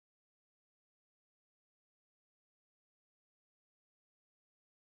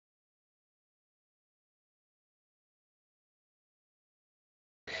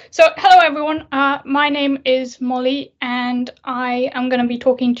So hello everyone, my name is Molly and I am going to be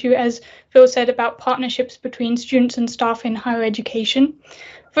talking to you, as Phil said, about partnerships between students and staff in higher education.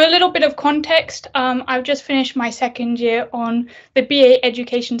 For a little bit of context, I've just finished my second year on the BA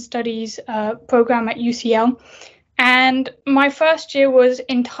Education Studies program at UCL, and my first year was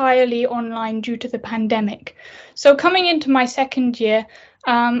entirely online due to the pandemic. So coming into my second year,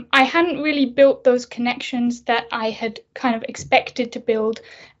 I hadn't really built those connections that I had kind of expected to build,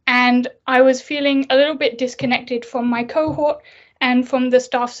 and I was feeling a little bit disconnected from my cohort and from the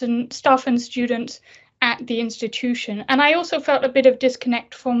staff and students at the institution. And I also felt a bit of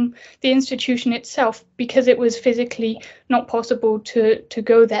disconnect from the institution itself because it was physically not possible to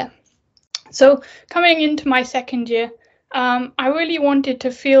go there. So coming into my second year, I really wanted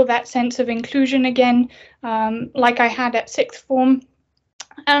to feel that sense of inclusion again, like I had at sixth form.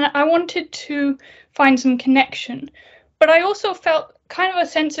 And I wanted to find some connection. But I also felt kind of a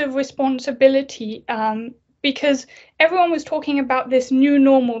sense of responsibility because everyone was talking about this new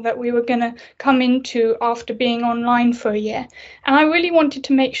normal that we were going to come into after being online for a year. And I really wanted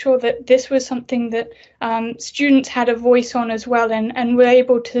to make sure that this was something that students had a voice on as well, and were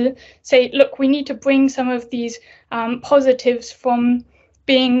able to say, look, we need to bring some of these positives from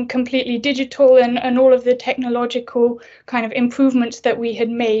being completely digital and all of the technological kind of improvements that we had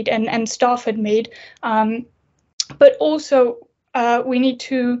made and staff had made. But also we need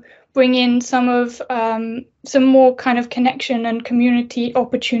to bring in some more kind of connection and community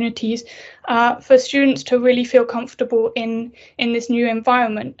opportunities for students to really feel comfortable in this new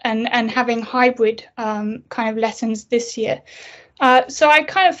environment, and having hybrid kind of lessons this year. So I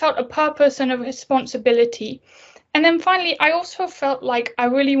kind of felt a purpose and a responsibility. And then finally, I also felt like I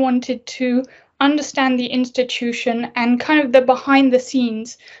really wanted to understand the institution and kind of the behind the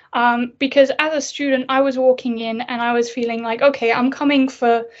scenes, because as a student, I was walking in and I was feeling like, okay, I'm coming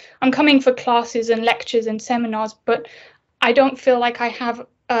for classes and lectures and seminars, but I don't feel like I have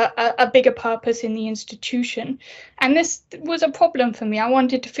a bigger purpose in the institution. And this was a problem for me. I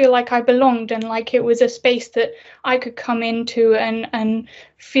wanted to feel like I belonged and like it was a space that I could come into and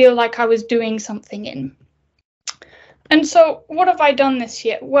feel like I was doing something in. And so what have I done this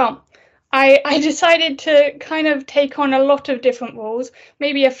year? Well, I decided to kind of take on a lot of different roles,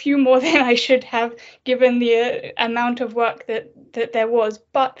 maybe a few more than I should have given the amount of work that there was.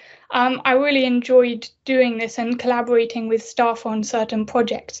 But I really enjoyed doing this and collaborating with staff on certain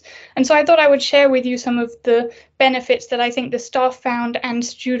projects. And so I thought I would share with you some of the benefits that I think the staff found and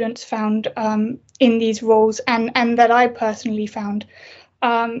students found in these roles, and that I personally found.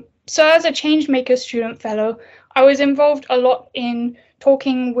 So as a Changemaker Student Fellow, I was involved a lot in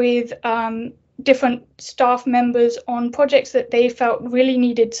talking with different staff members on projects that they felt really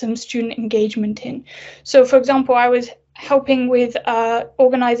needed some student engagement in. So, for example, I was helping with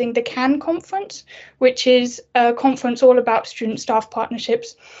organising the CAN conference, which is a conference all about student-staff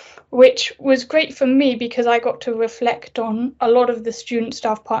partnerships, which was great for me because I got to reflect on a lot of the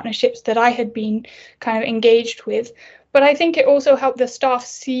student-staff partnerships that I had been kind of engaged with. But I think it also helped the staff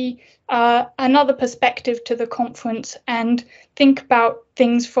see another perspective to the conference and think about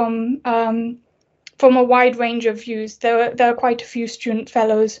things from a wide range of views. There are quite a few student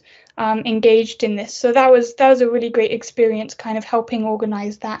fellows engaged in this, so that was a really great experience, kind of helping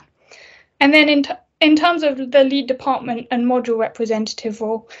organize that. And then in terms of the lead department and module representative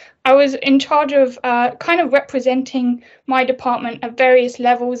role, I was in charge of kind of representing my department at various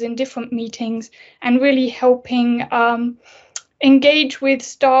levels in different meetings and really helping engage with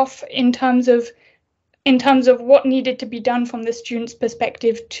staff in terms of what needed to be done from the students'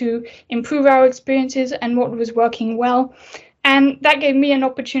 perspective to improve our experiences and what was working well. And that gave me an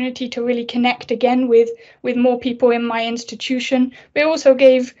opportunity to really connect again with more people in my institution. But it also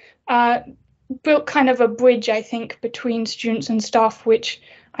built kind of a bridge, I think, between students and staff, which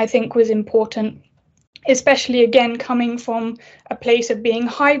I think was important, especially again coming from a place of being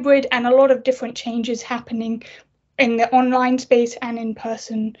hybrid and a lot of different changes happening in the online space and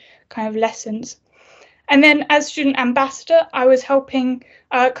in-person kind of lessons. And then as student ambassador, I was helping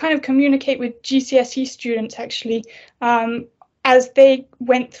kind of communicate with GCSE students, actually, as they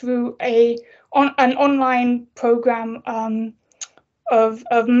went through an online program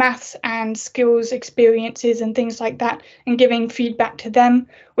of maths and skills experiences and things like that, and giving feedback to them,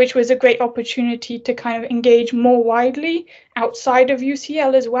 which was a great opportunity to kind of engage more widely outside of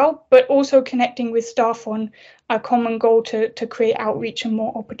UCL as well, but also connecting with staff on a common goal to create outreach and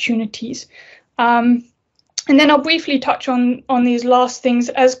more opportunities. And then I'll briefly touch on these last things.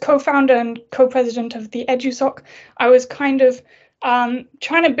 As co-founder and co-president of the EduSoc, I was kind of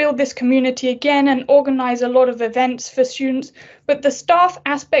trying to build this community again and organize a lot of events for students. But the staff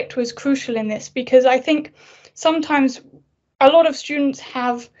aspect was crucial in this, because I think sometimes a lot of students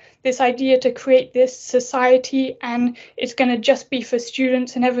have this idea to create this society and it's going to just be for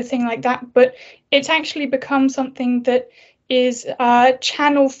students and everything like that. But it's actually become something that is a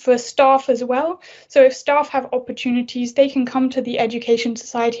channel for staff as well. So if staff have opportunities, they can come to the Education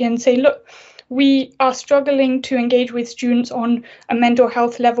Society and say, look, we are struggling to engage with students on a mental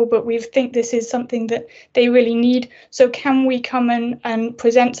health level, but we think this is something that they really need. So can we come and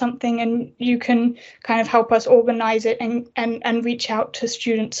present something, and you can kind of help us organize it and reach out to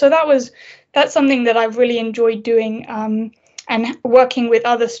students. So that's something that I've really enjoyed doing, and working with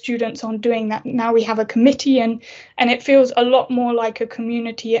other students on doing that. Now we have a committee, and it feels a lot more like a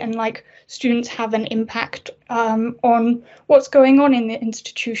community, and like students have an impact on what's going on in the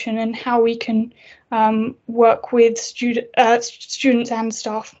institution and how we can work with students and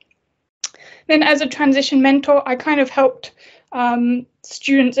staff. Then as a transition mentor, I kind of helped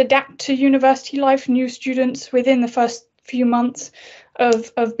students adapt to university life, new students within the first few months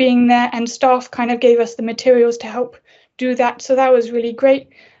of being there, and staff kind of gave us the materials to help do that. So that was really great.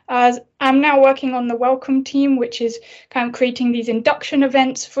 I'm now working on the welcome team, which is kind of creating these induction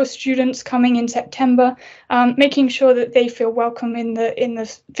events for students coming in September, making sure that they feel welcome in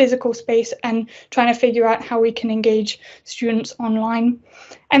the physical space, and trying to figure out how we can engage students online.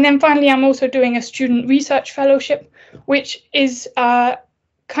 And then finally, I'm also doing a student research fellowship, which is kind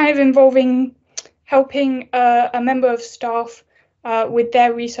of involving helping a member of staff with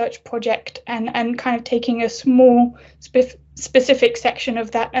their research project, and kind of taking a small specific section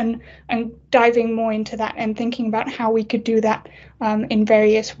of that and diving more into that and thinking about how we could do that in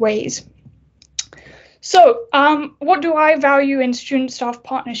various ways. So what do I value in student-staff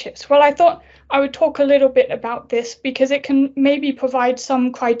partnerships? Well, I thought I would talk a little bit about this, because it can maybe provide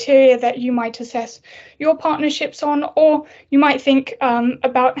some criteria that you might assess your partnerships on, or you might think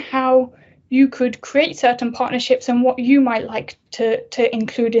about how you could create certain partnerships and what you might like to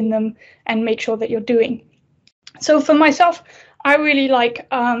include in them and make sure that you're doing. So for myself, I really like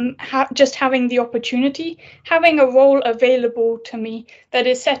just having the opportunity, having a role available to me that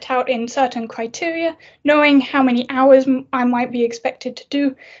is set out in certain criteria, knowing how many hours I might be expected to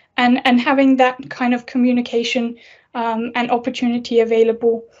do, and having that kind of communication and opportunity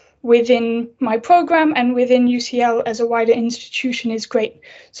available within my program and within UCL as a wider institution is great.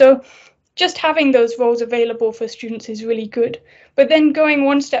 So just having those roles available for students is really good. But then going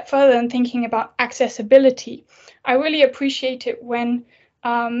one step further and thinking about accessibility, I really appreciate it when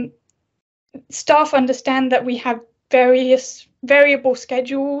staff understand that we have various variable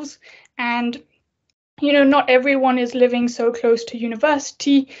schedules, and not everyone is living so close to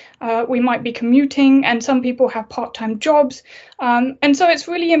university. We might be commuting, and some people have part-time jobs. And so it's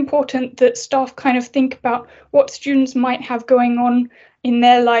really important that staff kind of think about what students might have going on in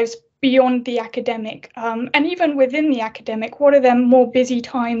their lives beyond the academic, and even within the academic, what are their more busy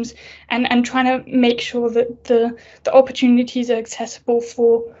times, and trying to make sure that the opportunities are accessible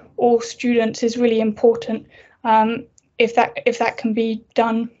for all students is really important, if that can be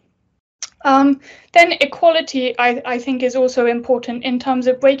done. Then equality, I think, is also important in terms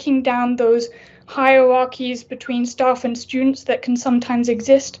of breaking down those hierarchies between staff and students that can sometimes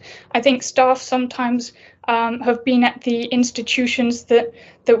exist. I think staff sometimes have been at the institutions that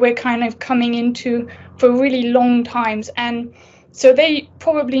we're kind of coming into for really long times, and so they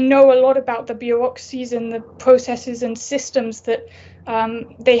probably know a lot about the bureaucracies and the processes and systems that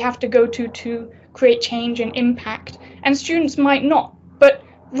they have to go to create change and impact, and students might not. But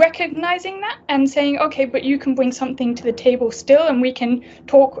recognizing that and saying, okay, but you can bring something to the table still, and we can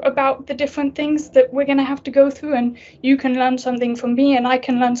talk about the different things that we're going to have to go through, and you can learn something from me and I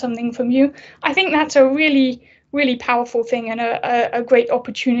can learn something from you. I think that's a really, really powerful thing, and a great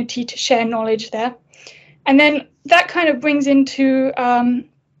opportunity to share knowledge there. And then that kind of brings into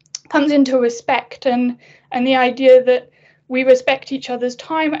comes into respect, and the idea that we respect each other's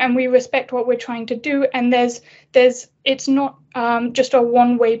time and we respect what we're trying to do, and it's not just a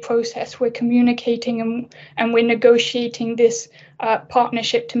one-way process. We're communicating and we're negotiating this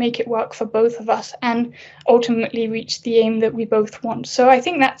partnership to make it work for both of us and ultimately reach the aim that we both want. So I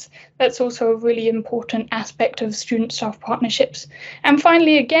think that's also a really important aspect of student-staff partnerships. And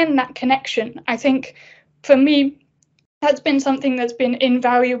finally, again, that connection. I think for me, that's been something that's been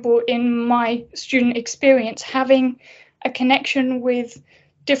invaluable in my student experience, having a connection with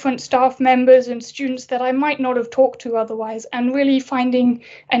different staff members and students that I might not have talked to otherwise, and really finding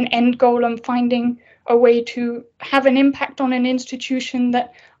an end goal and finding a way to have an impact on an institution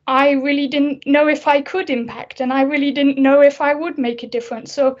that I really didn't know if I could impact, and I really didn't know if I would make a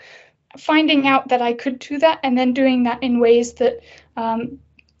difference. So finding out that I could do that, and then doing that in ways that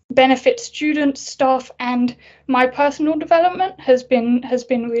benefit students, staff, and my personal development has been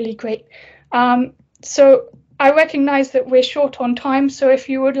really great. So I recognize that we're short on time. So if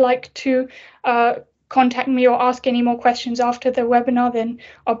you would like to contact me or ask any more questions after the webinar, then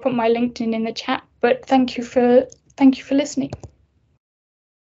I'll put my LinkedIn in the chat. But thank you for listening.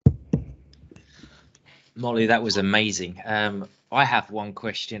 Molly, that was amazing. I have one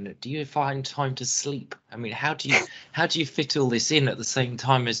question. Do you find time to sleep? I mean, how do you fit all this in at the same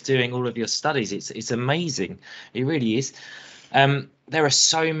time as doing all of your studies? It's amazing. It really is. There are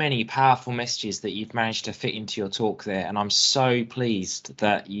so many powerful messages that you've managed to fit into your talk there, and I'm so pleased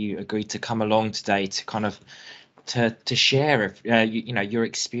that you agreed to come along today to kind of to share you know, your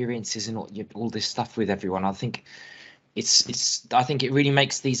experiences and all this stuff with everyone. I think I think it really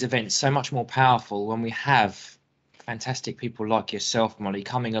makes these events so much more powerful when we have fantastic people like yourself, Molly,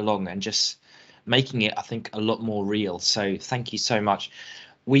 coming along and just making it, I think, a lot more real. So thank you so much.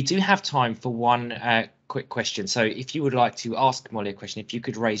 We do have time for one quick question. So if you would like to ask Molly a question, if you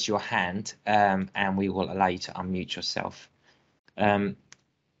could raise your hand, and we will allow you to unmute yourself.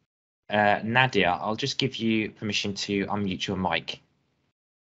 Nadia, I'll just give you permission to unmute your mic.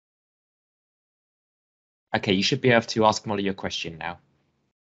 Okay, you should be able to ask Molly your question now.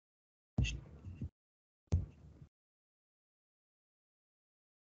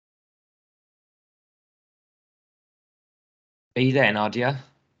 Are you there, Nadia?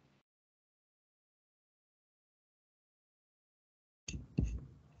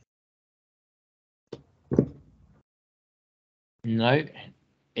 No.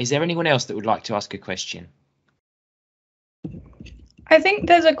 Is there anyone else that would like to ask a question? I think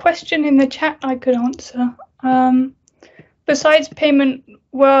there's a question in the chat I could answer. Besides payment,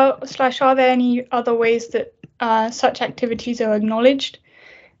 are there any other ways that such activities are acknowledged?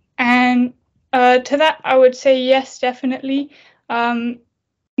 And to that, I would say yes, definitely.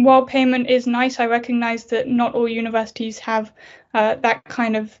 While payment is nice, I recognize that not all universities have that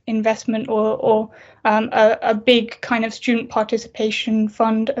kind of investment or a big kind of student participation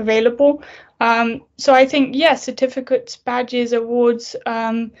fund available. So I think, yes, certificates, badges, awards,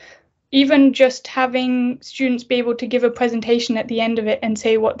 even just having students be able to give a presentation at the end of it and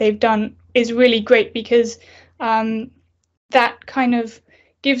say what they've done is really great, because that kind of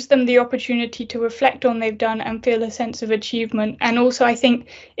gives them the opportunity to reflect on what they've done and feel a sense of achievement. And also, I think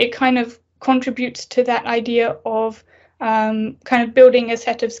it kind of contributes to that idea of kind of building a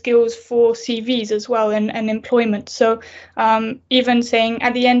set of skills for CVs as well, and employment. So even saying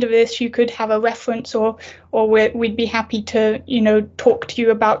at the end of this, you could have a reference, or we'd be happy to, you know, talk to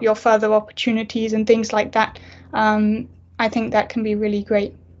you about your further opportunities and things like that. I think that can be really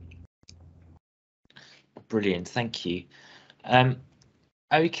great. Brilliant, thank you.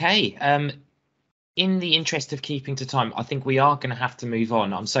 Okay, in the interest of keeping to time, I think we are going to have to move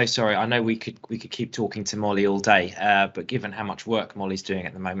on. I'm so sorry. I know we could keep talking to Molly all day, but given how much work Molly's doing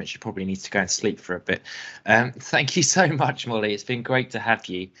at the moment, she probably needs to go and sleep for a bit. Thank you so much, Molly. It's been great to have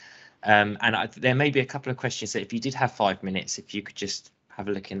you. And there may be a couple of questions that if you did have 5 minutes, if you could just have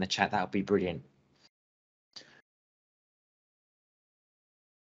a look in the chat, that would be brilliant.